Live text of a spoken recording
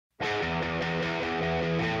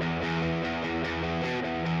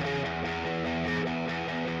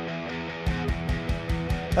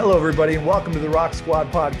Hello, everybody, and welcome to the Rock Squad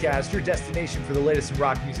podcast, your destination for the latest in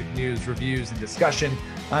rock music news, reviews, and discussion.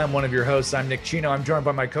 I'm one of your hosts. I'm Nick Chino. I'm joined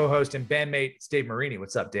by my co-host and bandmate, Dave Marini.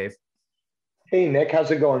 What's up, Dave? Hey, Nick.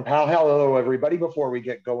 How's it going, pal? Hello, everybody. Before we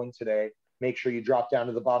get going today, make sure you drop down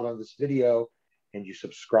to the bottom of this video and you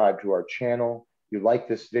subscribe to our channel. You like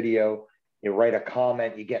this video, you write a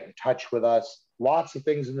comment, you get in touch with us. Lots of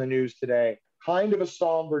things in the news today. Kind of a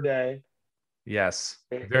somber day. Yes,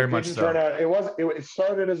 very much so. It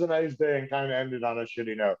started as a nice day and kind of ended on a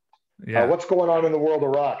shitty note. Yeah. What's going on in the world of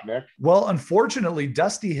rock, Nick? Well, unfortunately,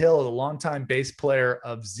 Dusty Hill, the longtime bass player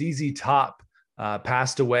of ZZ Top,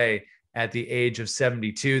 passed away at the age of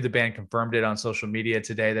 72. The band confirmed it on social media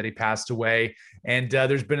today that he passed away. And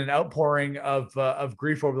there's been an outpouring of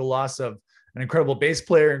grief over the loss of an incredible bass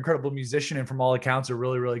player, incredible musician, and from all accounts, a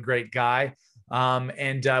really, really great guy.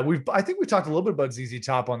 I think we talked a little bit about ZZ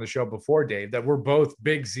Top on the show before, Dave, that we're both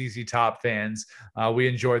big ZZ Top fans. We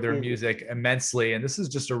enjoy their music immensely. And this is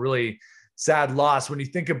just a really sad loss. When you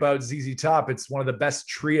think about ZZ Top, it's one of the best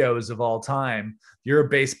trios of all time. You're a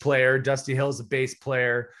bass player. Dusty Hill's a bass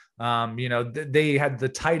player. They had the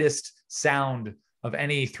tightest sound of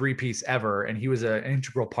any three-piece ever, and he was an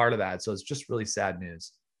integral part of that. So it's just really sad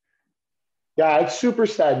news. Yeah, it's super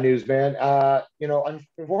sad news, man.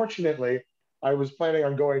 Unfortunately, I was planning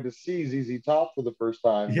on going to see ZZ Top for the first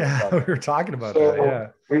time. Yeah, we were talking about that. Yeah,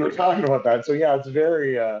 we were talking about that. So yeah, it's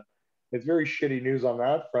very shitty news on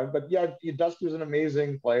that front. But yeah, Dusty was an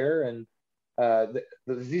amazing player, and the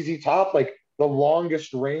ZZ Top, like the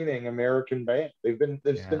longest reigning American band. It's been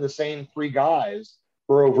the same three guys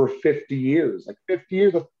for over 50 years. Like 50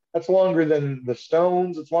 years, that's longer than the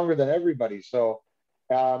Stones. It's longer than everybody. So,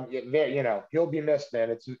 he'll be missed,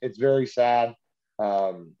 man. It's very sad.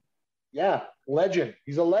 Yeah, legend.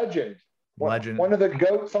 He's a legend. Legend. One of the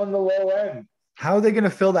goats on the low end. How are they going to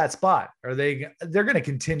fill that spot? They're going to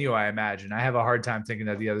continue, I imagine. I have a hard time thinking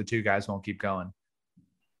that the other two guys won't keep going.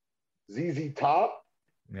 ZZ Top?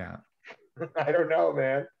 Yeah. I don't know,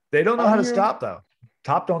 man. They don't know how to stop, though.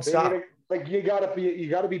 Top don't stop. You gotta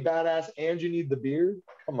be badass, and you need the beard.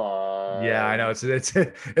 Come on. Yeah, I know it's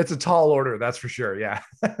a tall order, that's for sure. Yeah,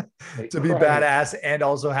 to be badass and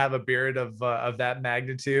also have a beard of that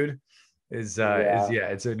magnitude is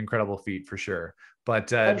it's an incredible feat for sure.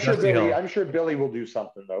 But I'm sure Billy will do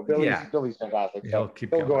something though. Billy's fantastic. He'll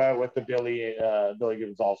go out with the Billy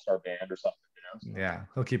Gibbons All-Star Band or something. Yeah,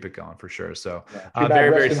 he'll keep it going for sure. So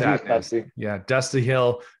very sad news. Yeah, Dusty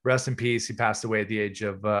Hill, rest in peace. He passed away at the age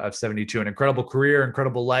of 72. An incredible career,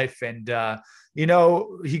 incredible life, and he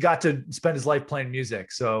got to spend his life playing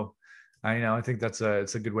music. So I think it's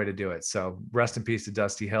a good way to do it. So rest in peace to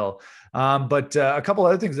Dusty Hill. But a couple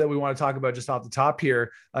other things that we want to talk about just off the top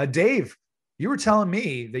here. Dave, you were telling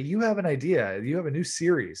me that you have an idea. You have a new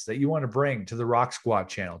series that you want to bring to the Rock Squad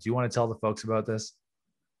channel. Do you want to tell the folks about this?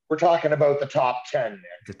 We're talking about the top 10, Nick.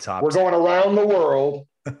 The top. We're going around the world.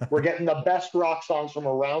 We're getting the best rock songs from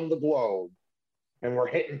around the globe, and we're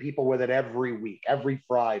hitting people with it every week, every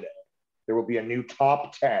Friday. There will be a new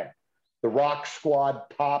top 10, the Rock Squad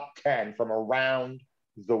top 10 from around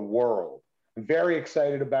the world. I'm very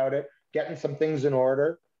excited about it, getting some things in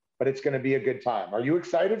order, but it's going to be a good time. Are you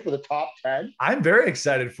excited for the top 10? I'm very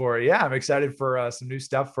excited for it. Yeah, I'm excited for some new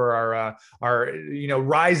stuff for our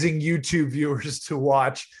rising YouTube viewers to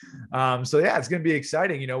watch. So yeah, it's going to be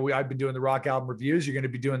exciting. I've been doing the rock album reviews. You're going to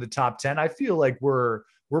be doing the top 10. I feel like we're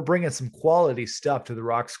bringing some quality stuff to the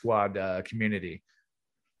Rock Squad community.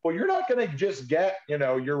 Well, you're not going to just get,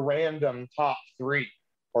 your random top 3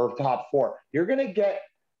 or top 4. You're going to get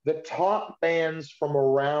the top bands from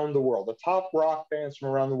around the world, the top rock bands from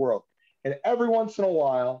around the world. And every once in a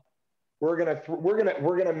while, we're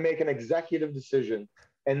gonna make an executive decision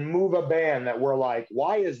and move a band that we're like,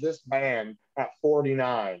 why is this band at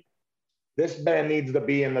 49? This band needs to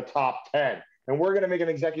be in the top 10. And we're gonna make an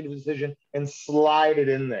executive decision and slide it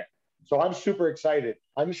in there. So I'm super excited.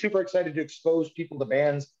 I'm super excited to expose people to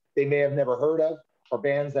bands they may have never heard of, or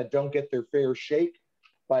bands that don't get their fair shake.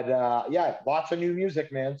 But lots of new music,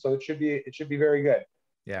 man. So it should be very good.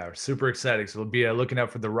 Yeah, we're super excited. So we'll be looking out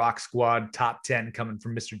for the Rock Squad top 10 coming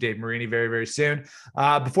from Mr. Dave Marini very, very soon.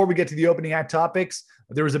 Before we get to the opening act topics,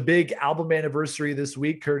 there was a big album anniversary this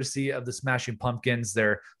week, courtesy of the Smashing Pumpkins.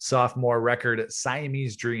 Their sophomore record,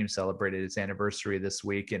 Siamese Dream, celebrated its anniversary this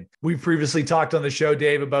week. And we've previously talked on the show,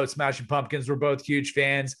 Dave, about Smashing Pumpkins. We're both huge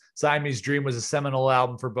fans. Siamese Dream was a seminal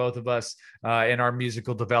album for both of us in our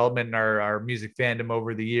musical development and our music fandom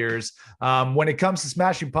over the years. When it comes to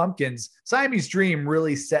Smashing Pumpkins, Siamese Dream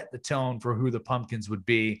really set the tone for who the Pumpkins would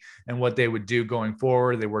be and what they would do going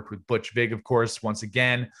forward. They worked with Butch Vig, of course, once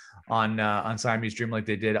again on Siamese Dream, like like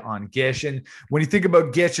they did on Gish. And when you think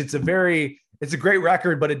about Gish, it's a great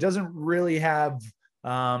record, but it doesn't really have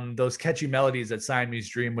those catchy melodies that Siamese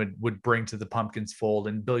Dream would bring to the Pumpkins fold.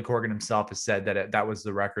 And Billy Corgan himself has said that that was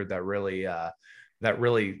the record that really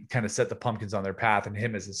kind of set the Pumpkins on their path, and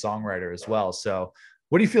him as a songwriter as well. So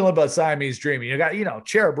what do you feel about Siamese Dream? You got,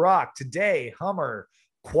 Cherub Rock, Today, Hummer,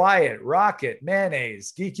 Quiet, Rocket,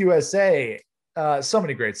 Mayonnaise, Geek USA, so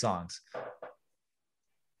many great songs.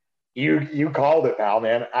 You called it, pal,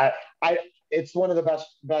 man. It's one of the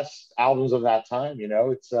best albums of that time.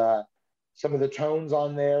 It's some of the tones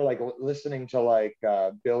on there, like listening to like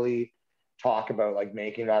Billy talk about like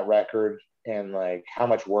making that record and like how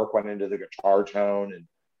much work went into the guitar tone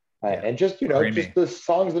and just just the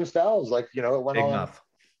songs themselves, like it went Big on. Muff.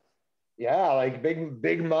 Yeah, like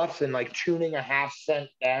big muffs and like tuning a half cent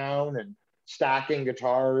down and stacking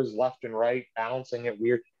guitars left and right, balancing it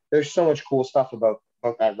weird. There's so much cool stuff about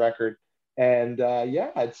that record, and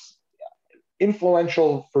it's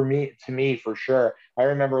influential to me for sure. I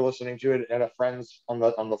remember listening to it at a friend's on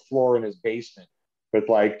the floor in his basement with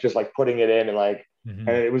like just like putting it in and like and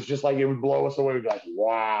it was just like it would blow us away. We'd be like,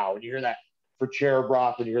 wow, and you hear that for Cherub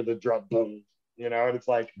Rock and you hear the drum boom, and it's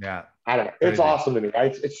like, yeah, I don't know, it's awesome to me.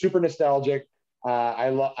 Right? It's super nostalgic.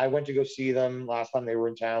 I went to go see them last time they were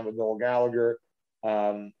in town with Noel Gallagher.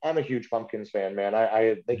 I'm a huge Pumpkins fan, man.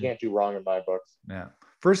 They can't do wrong in my books. Yeah.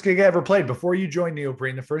 First gig I ever played before you joined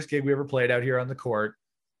Neoprene, the first gig we ever played out here on the court,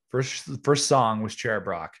 first song was Cherub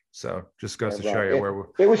Rock. So just goes to show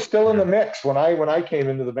you it was still in the mix when I came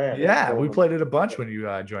into the band. Yeah, we played it a bunch when you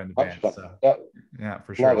joined the band. So yeah,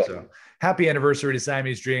 for sure. So happy anniversary to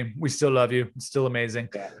Siamese Dream. We still love you. It's still amazing.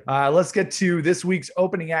 Yeah. Let's get to this week's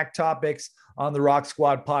opening act topics on the Rock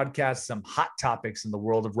Squad podcast. Some hot topics in the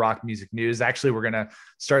world of rock music news. Actually, we're going to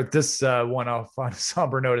start this one off on a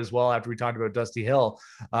somber note as well after we talked about Dusty Hill.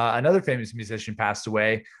 Another famous musician passed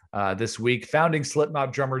away this week. Founding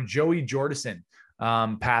Slipknot drummer Joey Jordison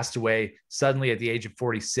passed away suddenly at the age of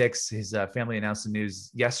 46. His family announced the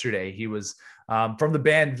news yesterday. He was from the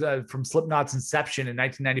band from Slipknot's inception in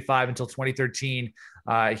 1995 until 2013.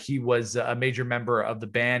 He was a major member of the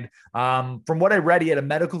band. From what I read, he had a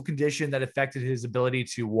medical condition that affected his ability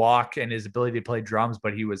to walk and his ability to play drums,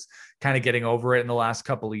 but he was kind of getting over it in the last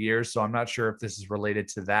couple of years. So I'm not sure if this is related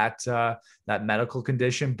to that medical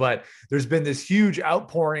condition, but there's been this huge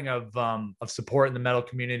outpouring of support in the metal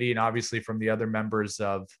community, and obviously from the other members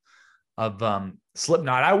of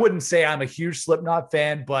Slipknot. I wouldn't say I'm a huge Slipknot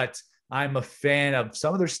fan, but I'm a fan of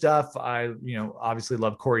some of their stuff. I, obviously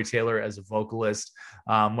love Corey Taylor as a vocalist.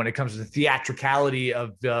 When it comes to the theatricality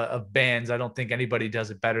of bands, I don't think anybody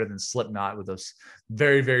does it better than Slipknot with those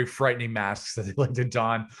very, very frightening masks that they like to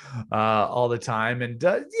don all the time. And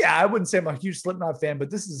I wouldn't say I'm a huge Slipknot fan,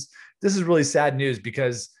 but this is really sad news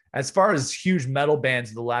because as far as huge metal bands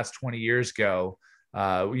of the last 20 years go,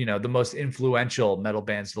 the most influential metal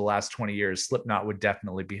bands of the last 20 years, Slipknot would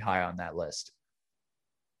definitely be high on that list.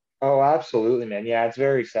 Oh, absolutely, man. Yeah, it's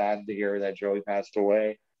very sad to hear that Joey passed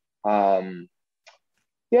away. It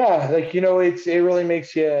really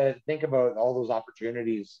makes you think about all those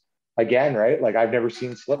opportunities again, right? Like I've never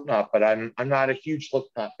seen Slipknot, but I'm not a huge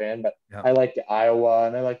Slipknot fan, but yeah. I liked Iowa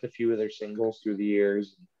and I liked a few of their singles through the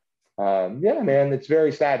years. Man, it's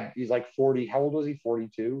very sad. He's like 40. How old was he?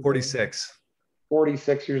 42? 46.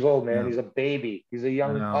 46 years old, man. Yeah. He's a baby. He's a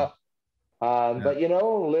young pup. But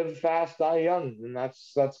live fast, die young, and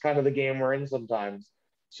that's kind of the game we're in sometimes.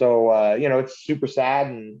 So it's super sad,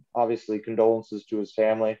 and obviously condolences to his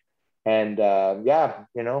family. And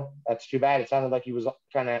that's too bad. It sounded like he was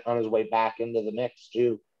kind of on his way back into the mix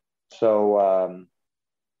too. So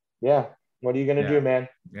what are you gonna do, man?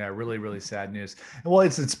 Yeah, really, really sad news. Well,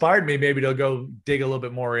 it's inspired me maybe to go dig a little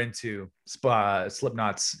bit more into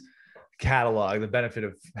Slipknot's catalog. The benefit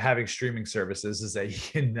of having streaming services is that you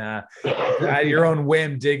can at your own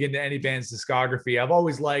whim dig into any band's discography. I've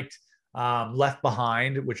always liked Left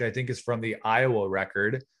Behind, which I think is from the Iowa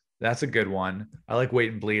record. That's a good one. I like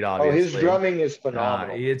Wait and Bleed, obviously. His drumming is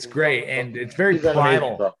phenomenal. It's great, and it's very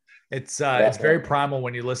primal. It's very primal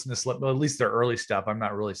when you listen to Slipknot, at least their early stuff. I'm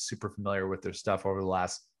not really super familiar with their stuff over the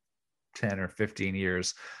last 10 or 15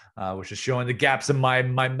 years, which is showing the gaps in my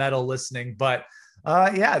metal listening. But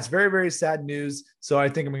it's very, very sad news. So I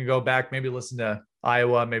think I'm going to go back, maybe listen to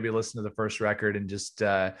Iowa, maybe listen to the first record and just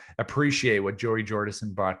appreciate what Joey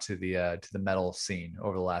Jordison brought to the metal scene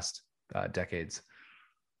over the last decades.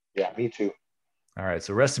 Yeah, me too. All right.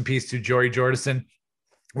 So rest in peace to Joey Jordison.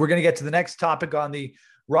 We're going to get to the next topic on the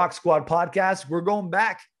Rock Squad podcast. We're going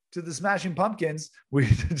back to the Smashing Pumpkins. We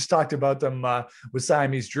just talked about them with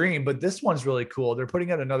Siamese Dream, but this one's really cool. They're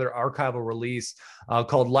putting out another archival release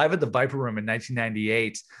called Live at the Viper Room in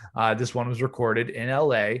 1998. This one was recorded in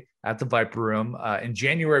LA at the Viper Room in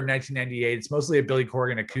January of 1998. It's mostly a Billy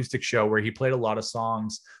Corgan acoustic show where he played a lot of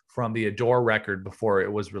songs from the Adore record before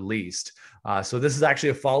it was released. So this is actually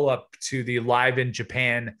a follow-up to the Live in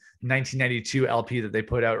Japan 1992 LP that they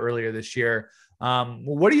put out earlier this year.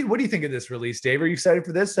 What do you think of this release, Dave? Are you excited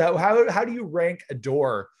for this? How do you rank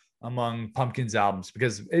Adore among Pumpkins albums?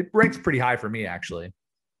 Because it ranks pretty high for me, actually.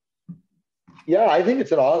 Yeah, I think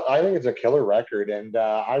it's a killer record, and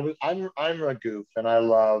I'm a goof, and I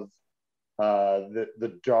love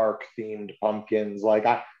the dark themed Pumpkins. Like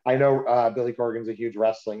I know Billy Corgan's a huge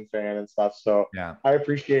wrestling fan and stuff, so yeah, I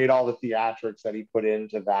appreciate all the theatrics that he put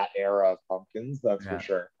into that era of Pumpkins. That's for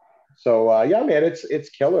sure. So yeah, man, it's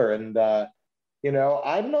killer, and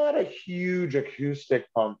I'm not a huge acoustic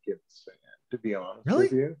Pumpkins fan, to be honest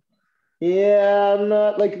with you. Yeah, I'm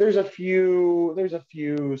not like there's a few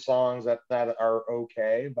songs that are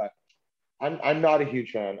okay, but I'm not a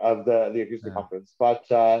huge fan of the acoustic Pumpkins. But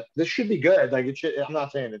this should be good. Like I'm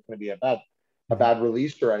not saying it's going to be a bad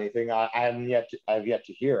release or anything. I've yet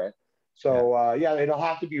to hear it. So yeah, it'll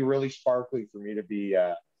have to be really sparkly for me to be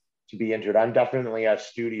into it. I'm definitely a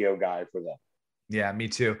studio guy for them. Yeah, me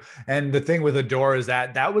too. And the thing with Adore is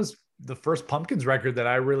that was the first Pumpkins record that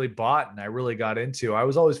I really bought and I really got into. I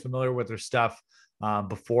was always familiar with their stuff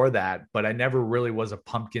before that, but I never really was a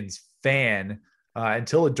Pumpkins fan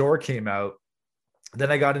until Adore came out.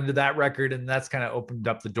 Then I got into that record, and that's kind of opened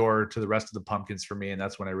up the door to the rest of the Pumpkins for me. And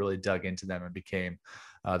that's when I really dug into them and became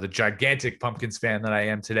the gigantic Pumpkins fan that I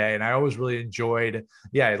am today. And I always really enjoyed,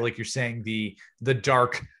 like you're saying, the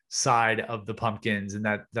dark side of the Pumpkins, and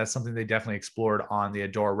that's something they definitely explored on the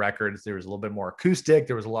Adore records. There was a little bit more acoustic,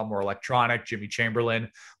 there was a lot more electronic. Jimmy Chamberlain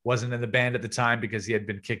wasn't in the band at the time because he had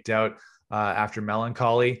been kicked out after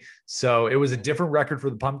Melancholy, so it was a different record for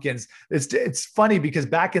the Pumpkins. It's funny because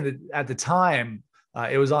back at the time,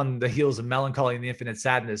 it was on the heels of Melancholy and the Infinite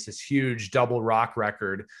Sadness, this huge double rock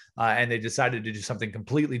record, and they decided to do something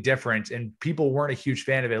completely different. And people weren't a huge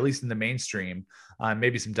fan of it, at least in the mainstream.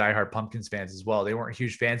 Maybe some diehard Pumpkins fans as well. They weren't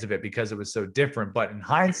huge fans of it because it was so different. But in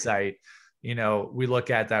hindsight, we look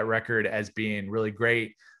at that record as being really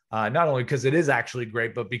great. Not only because it is actually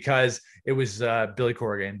great, but because it was Billy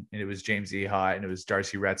Corgan and it was James Iha and it was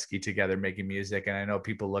Darcy Retzky together making music. And I know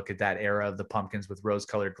people look at that era of the Pumpkins with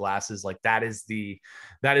rose-colored glasses, like that is the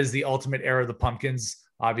ultimate era of the Pumpkins,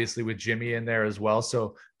 obviously with Jimmy in there as well.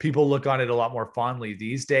 So people look on it a lot more fondly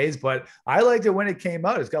these days, but I liked it when it came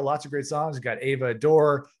out. It's got lots of great songs. It's got Ava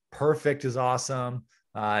Adore, Perfect is awesome.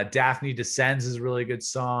 Daphne Descends is a really good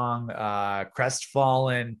song.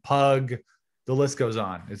 Crestfallen, Pug, the list goes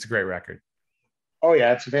on. It's a great record. Oh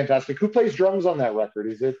yeah, it's fantastic. Who plays drums on that record?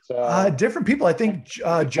 Is it different people? I think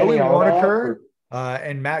Joey Waronker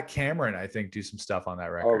and Matt Cameron, I think, do some stuff on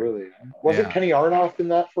that record. Oh really? Was it Kenny Aronoff in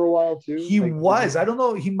that for a while too? He was. I don't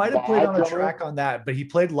know. He might have played on a track on that, but he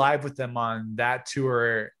played live with them on that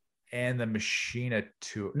tour and the Machina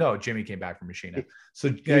tour. No, Jimmy came back from Machina.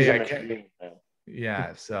 So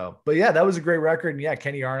yeah. So, but yeah, that was a great record. And yeah,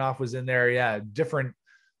 Kenny Aronoff was in there. Yeah, different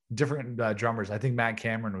drummers. I think Matt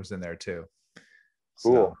Cameron was in there too.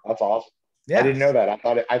 Cool. That's awesome. Yeah. I didn't know that.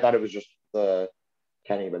 I thought it was just the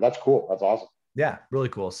Kenny, but that's cool. That's awesome. Yeah, really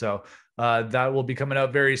cool. So that will be coming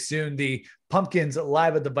out very soon. The Pumpkins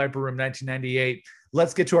Live at the Viper Room 1998.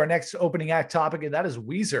 Let's get to our next opening act topic, and that is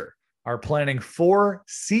Weezer are planning 4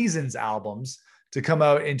 Seasons albums to come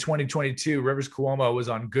out in 2022. Rivers Cuomo was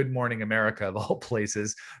on Good Morning America, of all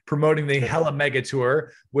places, promoting the Hella Mega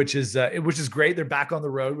Tour, which is great. They're back on the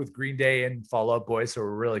road with Green Day and Fall Out Boy, so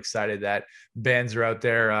we're really excited that bands are out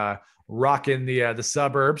there rocking the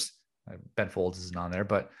suburbs. Ben Folds isn't on there,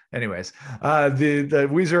 but anyways, the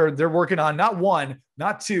Weezer, they're working on not 1,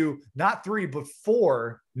 not 2, not 3, but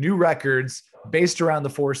 4 new records based around the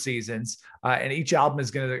 4 seasons. And each album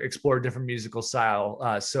is going to explore a different musical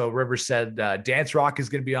style. So Rivers said dance rock is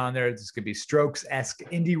going to be on there. There's going to be Strokes-esque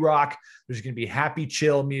indie rock. There's going to be happy,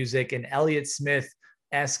 chill music and Elliott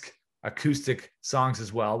Smith-esque acoustic songs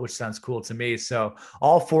as well, which sounds cool to me. So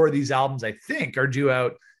all 4 of these albums, I think, are due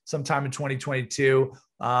out sometime in 2022.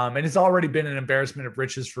 And it's already been an embarrassment of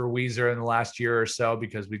riches for Weezer in the last year or so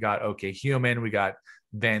because we got OK Human, we got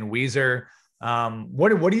Van Weezer.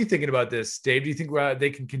 What are you thinking about this, Dave? Do you think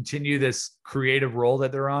they can continue this creative role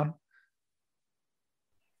that they're on?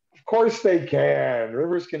 Of course they can.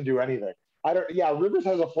 Rivers can do anything. Rivers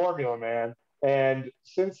has a formula, man. And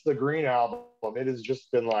since the Green album, it has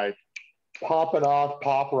just been like popping off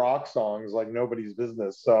pop rock songs like nobody's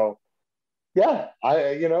business. So Yeah,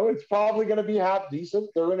 it's probably going to be half decent.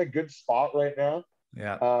 They're in a good spot right now.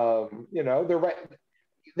 Yeah. They're right.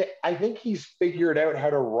 I think he's figured out how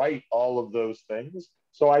to write all of those things.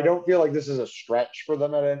 So I don't feel like this is a stretch for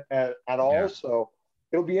them at all. Yeah. So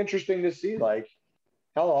it'll be interesting to see. Like,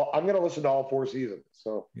 hell, I'm going to listen to all 4 seasons.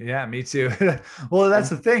 So Yeah, me too. Well,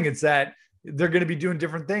 that's I'm, the thing. It's that they're going to be doing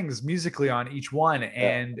different things musically on each one. yeah.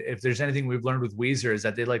 And if there's anything we've learned with Weezer is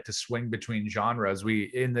that they like to swing between genres. We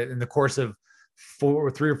in the course of 3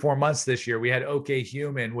 or 4 months this year, we had OK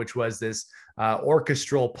Human, which was this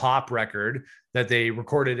orchestral pop record that they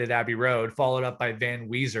recorded at Abbey Road, followed up by Van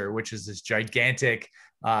Weezer, which is this gigantic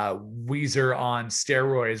Weezer on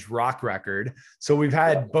steroids rock record. So we've Yeah.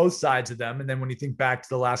 had both sides of them. And then when you think back to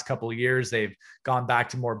the last couple of years, they've gone back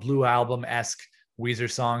to more Blue Album-esque Weezer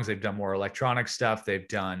songs. They've done more electronic stuff. They've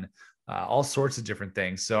done all sorts of different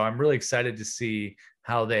things. So I'm really excited to see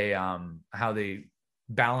how they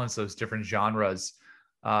balance those different genres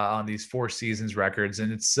on these Four Seasons records.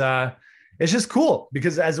 And it's just cool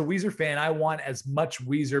because as a Weezer fan, I want as much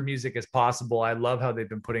Weezer music as possible. I love how they've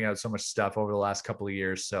been putting out so much stuff over the last couple of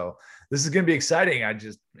years. So this is going to be exciting.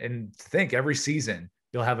 And think every season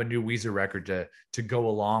you'll have a new Weezer record to go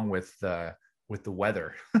along with the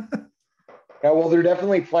weather. Yeah, well, they're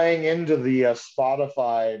definitely playing into the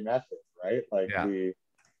Spotify method, right? Yeah.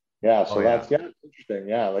 Yeah, Oh so yeah. it's interesting.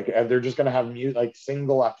 Yeah, like and they're just gonna have music like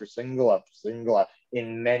single after single after single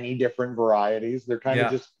in many different varieties. They're kind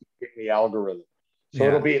of Yeah. just the algorithm. So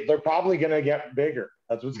Yeah. they're probably gonna get bigger.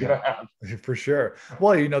 That's what's Yeah. gonna happen. For sure.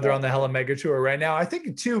 Well, they're Yeah. on the Hella Mega Tour right now. I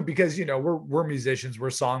think too, because we're musicians, we're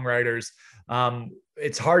songwriters.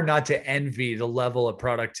 It's hard not to envy the level of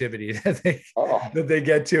productivity Oh, that they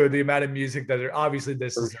get to, the amount of music that are obviously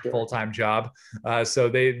this for is their sure. full-time job. So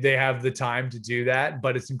they have the time to do that,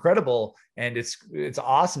 but it's incredible and it's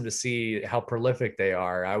awesome to see how prolific they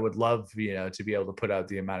are. I would love, to be able to put out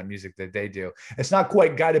the amount of music that they do. It's not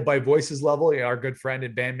quite Guided by Voices level. Our good friend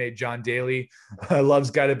and bandmate John Daly loves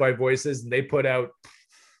Guided by Voices, and they put out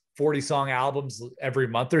 40 song albums every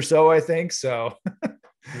month or so, I think. So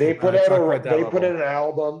it's not quite that They put in level. an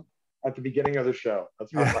album at the beginning of the show.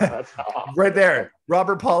 Yeah, That's how often right they put there.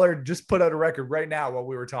 Robert Pollard just put out a record right now while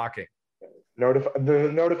we were talking.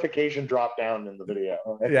 the notification dropped down in the video.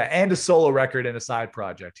 Yeah, and a solo record and a side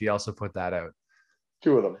project. He also put that out.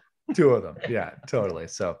 Two of them. Two of them. Yeah, totally.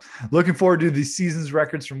 So looking forward to the season's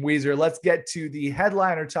records from Weezer. Let's get to the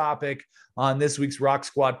headliner topic on this week's Rock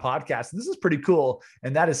Squad podcast. And this is pretty cool.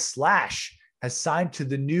 And that is Slash has signed to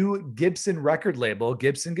the new Gibson record label.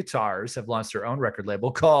 Gibson Guitars have launched their own record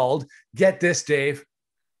label called, get this, Dave,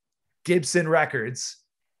 Gibson Records.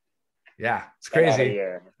 Yeah, it's crazy.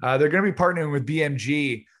 They're going to be partnering with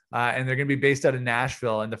BMG, and they're going to be based out of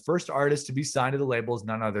Nashville. And the first artist to be signed to the label is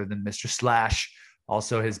none other than Mr. Slash.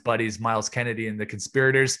 Also, his buddies Miles Kennedy and the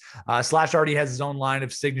Conspirators. Slash already has his own line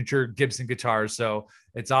of signature Gibson guitars, so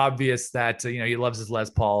it's obvious that he loves his Les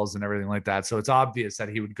Pauls and everything like that. So it's obvious that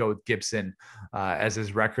he would go with Gibson as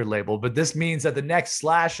his record label. But this means that the next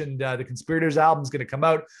Slash and the Conspirators album is going to come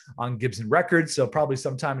out on Gibson Records, so probably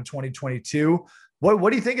sometime in 2022. What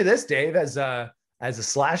do you think of this, Dave? As a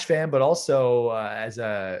Slash fan, but also as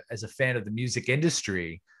a fan of the music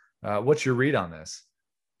industry, what's your read on this?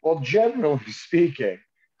 Well, generally speaking,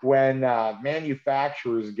 when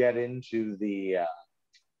manufacturers get into the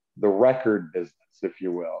record business, if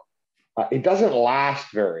you will, it doesn't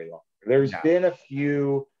last very long. Yeah. There's been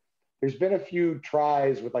a few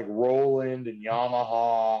tries with like Roland and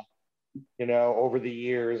Yamaha, over the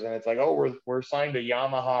years, and it's like, oh, we're signed to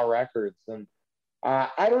Yamaha Records, and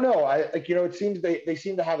I don't know. It seems they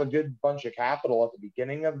seem to have a good bunch of capital at the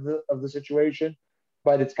beginning of the situation,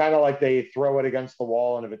 but it's kind of like they throw it against the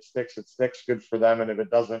wall, and if it sticks, it sticks. Good for them, and if it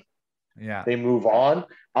doesn't, Yeah. they move on.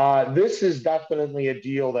 This is definitely a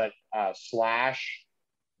deal that Slash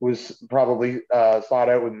was probably thought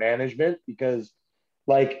out with management because,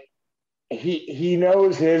 like, he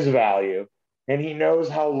knows his value and he knows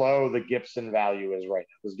how low the Gibson value is right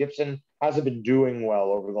now because Gibson hasn't been doing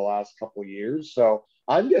well over the last couple of years. So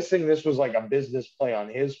I'm guessing this was like a business play on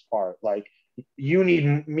his part. Like, you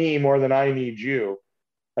need me more than I need you.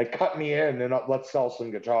 Like, cut me in and let's sell some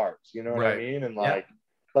guitars. You know what I Right. mean? And Yeah. like,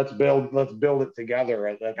 let's build it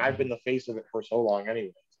together. Like, I've been the face of it for so long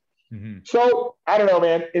anyway. Mm-hmm. So I don't know,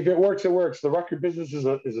 man. If it works, it works. The record business is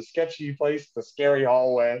a sketchy place. It's a scary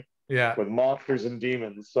hallway Yeah. with monsters and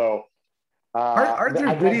demons. So Aren't there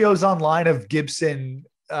videos online of Gibson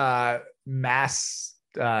mass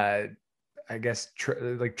I guess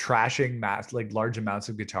like trashing mass like large amounts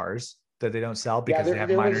of guitars that they don't sell because they have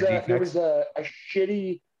minor there defects? was a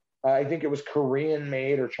shitty, I think it was Korean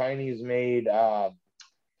made or Chinese made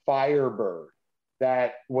Firebird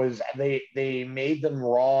that was they made them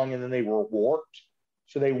wrong and then they were warped.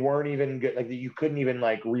 So they weren't even good. Like you couldn't even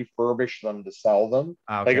like refurbish them to sell them.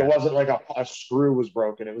 Like it Okay. wasn't like a screw was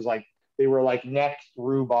broken. It was like they were like neck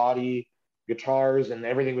through body guitars and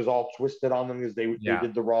everything was all twisted on them because they Yeah.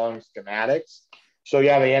 did the wrong schematics. So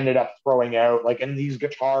yeah, they ended up throwing out like, and these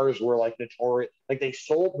guitars were like notorious. Like they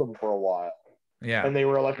sold them for a while, Yeah. and they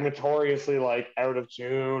were like notoriously like out of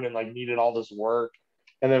tune and like needed all this work.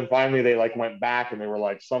 And then finally they like went back and they were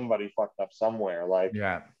like, somebody fucked up somewhere.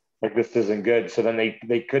 Yeah. Like this isn't good. So then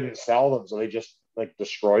they couldn't sell them, so they just like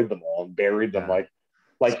destroyed them all and buried them Yeah.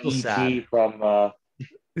 like Still sad. ET from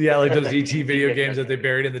Yeah, like those ET ET video games Adventure. that they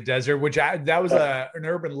buried in the desert, which that was Yeah, an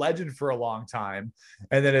urban legend for a long time,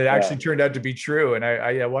 and then it yeah, actually turned out to be true. And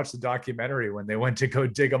I watched the documentary when they went to go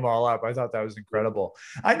dig them all up. I thought that was incredible.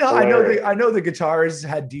 hilarious. I know the guitars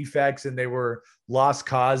had defects and they were lost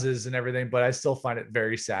causes and everything, but I still find it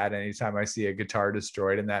very sad anytime I see a guitar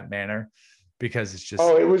destroyed in that manner because it's just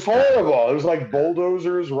Oh, it was sad. horrible. It was like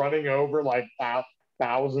bulldozers running over like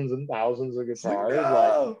thousands and thousands of It's like guitars. Like,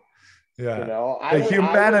 no, you yeah, know, like I would have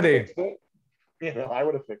humanity. fixed it. You know, I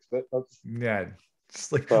would have fixed it. That's Yeah.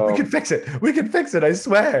 Just like we can so fix it. We can fix it. I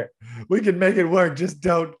swear. We can make it work. Just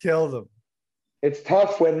don't kill them. it's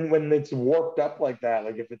tough when it's warped up like that.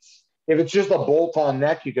 Like if it's just a bolt on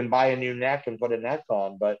neck, you can buy a new neck and put a neck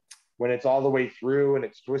on. But when it's all the way through and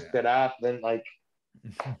it's twisted up, then like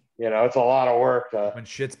it's a lot of work to When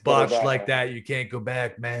shit's put it botched like back. that, you can't go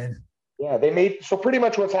back, man. Yeah, they made so pretty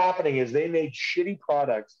much what's happening is they made shitty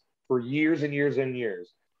products for years and years and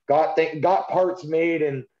years. Got parts made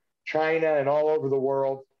in China and all over the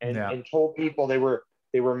world, Yeah. and told people they were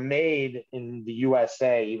made in the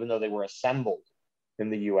USA, even though they were assembled in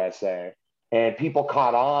the USA. And people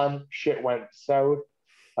caught on. Shit went south.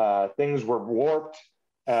 Things were warped.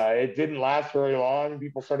 It didn't last very long.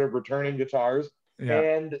 People started returning guitars, Yeah.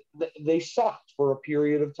 and they sucked for a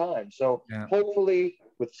period of time. So Yeah. hopefully,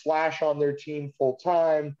 with Slash on their team full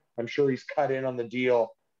time, I'm sure he's cut in on the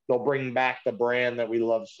deal. They'll bring back the brand that we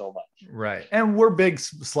love so much. Right. And we're big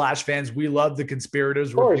Slash fans. We love the Conspirators.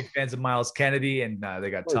 Of We're course, big fans of Miles Kennedy, and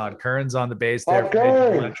they got of course. Todd Kearns on the bass there Todd from Age of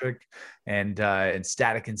Kearns. Electric and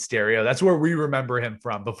Static and Stereo. That's where we remember him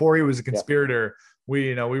from. Before he was a Yeah. Conspirator,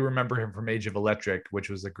 we remember him from Age of Electric, which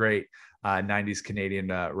was a great 90s Canadian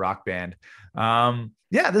rock band.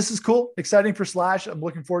 Yeah, this is cool. Exciting for Slash. I'm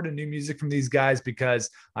looking forward to new music from these guys because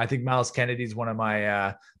I think Miles Kennedy is one of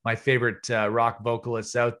my favorite rock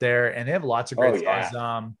vocalists out there, and they have lots of Oh great yeah.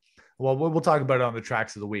 songs. Well, we'll talk about it on the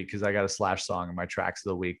tracks of the week because I got a Slash song in my tracks of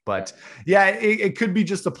the week. But yeah, it could be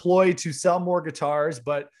just a ploy to sell more guitars,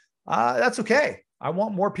 but that's okay. I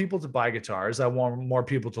want more people to buy guitars. I want more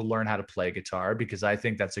people to learn how to play guitar because I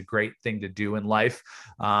think that's a great thing to do in life.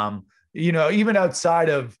 Even outside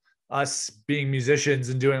of us being musicians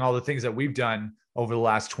and doing all the things that we've done over the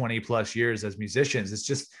last 20 plus years as musicians, it's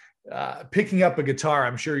just picking up a guitar.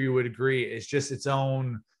 I'm sure you would agree. It's just its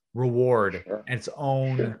own reward Sure. and its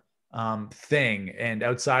own thing. And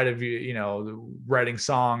outside of writing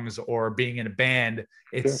songs or being in a band, Sure.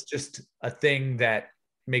 it's just a thing that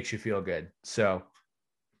makes you feel good. So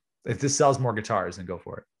if this sells more guitars, then go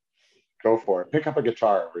for it. Go for it. Pick up a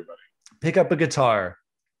guitar, everybody. Pick up a guitar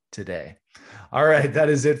today. All right, that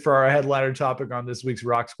is it for our headliner topic on this week's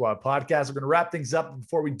Rock Squad podcast. We're going to wrap things up.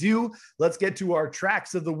 Before we do, let's get to our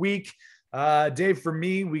tracks of the week. Dave, for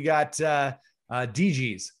me, we got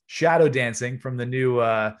DG's Shadow Dancing from the new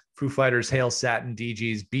Foo Fighters Hail Satin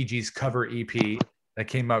DG's Bee Gees cover EP that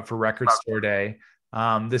came out for Record Store Day.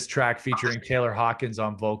 This track featuring Taylor Hawkins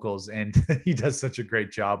on vocals, and he does such a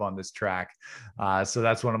great job on this track. So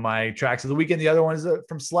that's one of my tracks of the weekend. The other one is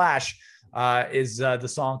from Slash, is the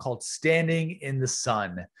song called Standing in the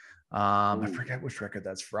Sun. I forget which record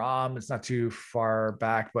that's from. It's not too far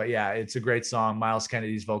back, but yeah, it's a great song. Miles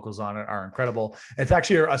Kennedy's vocals on it are incredible. It's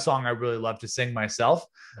actually a song I really love to sing myself.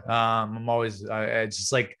 I'm always, it's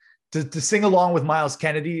just like to sing along with Miles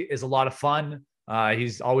Kennedy is a lot of fun.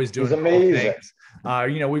 He's always doing He's amazing. things.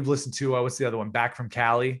 We've listened to what's the other one? Back from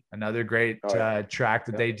Cali, another great track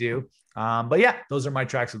that they do. But yeah, those are my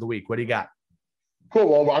tracks of the week. What do you got? Cool.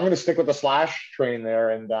 Well, I'm going to stick with the Slash train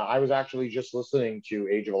there. And I was actually just listening to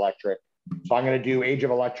Age of Electric. So I'm going to do Age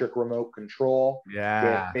of Electric Remote Control with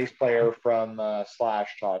bass player from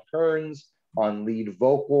Slash, Todd Kearns, on lead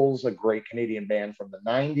vocals, a great Canadian band from the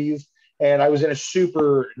 90s. And I was in a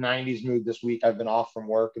super 90s mood this week. I've been off from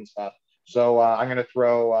work and stuff. So I'm going to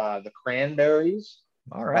throw the Cranberries,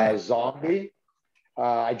 All right. Zombie.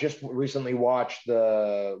 I just recently watched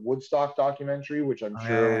the Woodstock documentary, which I'm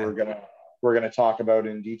sure we're gonna talk about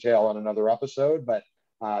in detail on another episode. But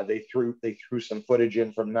They threw some footage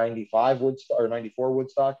in from '95 Woodstock or '94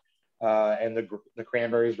 Woodstock, and the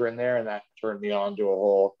Cranberries were in there, and that turned me on to a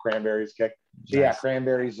whole Cranberries kick. So nice. Yeah,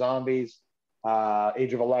 Cranberries, Zombies,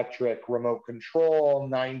 Age of Electric, Remote Control,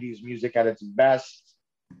 '90s music at its best.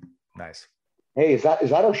 Nice. Hey, is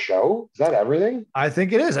that our show? Is that everything? I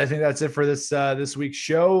think it is. I think that's it for this week's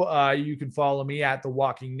show. You can follow me at The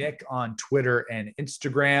Walking Nick on Twitter and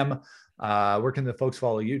Instagram. Where can the folks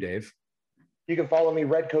follow you, Dave? You can follow me,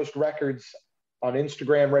 Red Coast Records on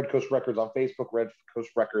Instagram, Red Coast Records on Facebook, Red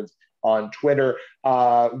Coast Records on Twitter.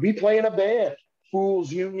 We play in a band,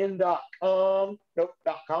 foolsunion.com. Nope,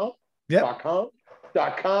 .com. Yep.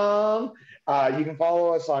 .com. You can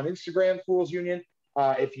follow us on Instagram, Fools Union.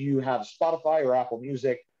 If you have Spotify or Apple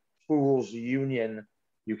Music, Fools Union,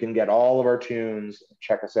 you can get all of our tunes,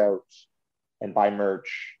 check us out, and buy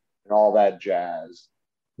merch and all that jazz.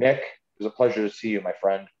 Nick, it was a pleasure to see you, my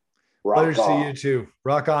friend. Pleasure to see you too.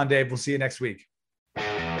 Rock on, Dave. We'll see you next week.